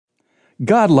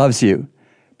God loves you.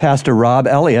 Pastor Rob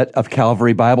Elliott of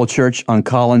Calvary Bible Church on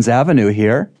Collins Avenue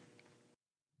here.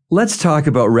 Let's talk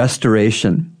about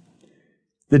restoration.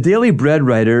 The Daily Bread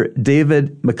writer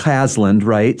David McCasland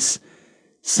writes,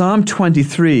 Psalm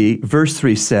 23, verse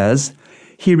 3 says,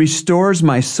 He restores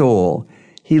my soul.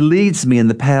 He leads me in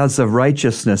the paths of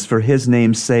righteousness for His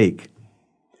name's sake.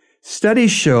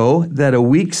 Studies show that a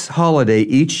week's holiday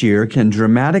each year can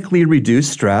dramatically reduce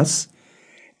stress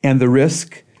and the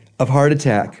risk of heart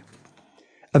attack.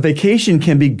 A vacation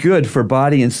can be good for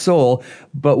body and soul,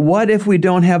 but what if we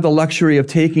don't have the luxury of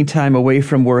taking time away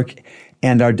from work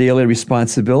and our daily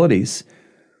responsibilities?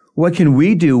 What can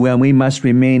we do when we must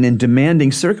remain in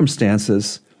demanding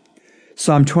circumstances?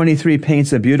 Psalm 23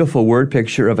 paints a beautiful word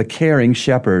picture of a caring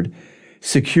shepherd,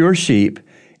 secure sheep,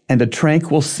 and a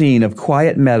tranquil scene of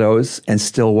quiet meadows and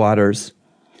still waters.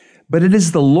 But it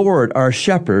is the Lord, our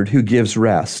shepherd, who gives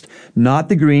rest, not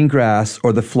the green grass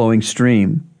or the flowing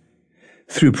stream.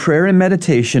 Through prayer and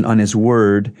meditation on His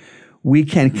Word, we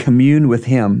can commune with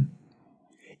Him.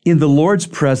 In the Lord's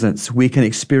presence, we can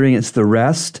experience the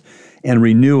rest and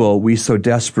renewal we so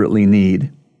desperately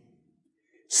need.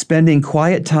 Spending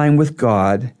quiet time with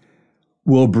God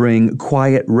will bring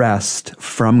quiet rest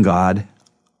from God.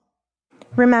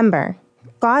 Remember,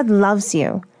 God loves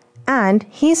you, and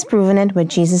He's proven it with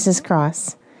Jesus'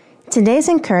 cross. Today's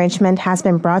encouragement has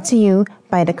been brought to you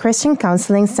by the Christian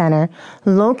Counseling Center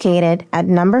located at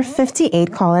number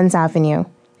 58 Collins Avenue.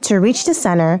 To reach the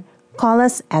center, call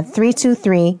us at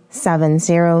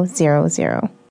 323-7000.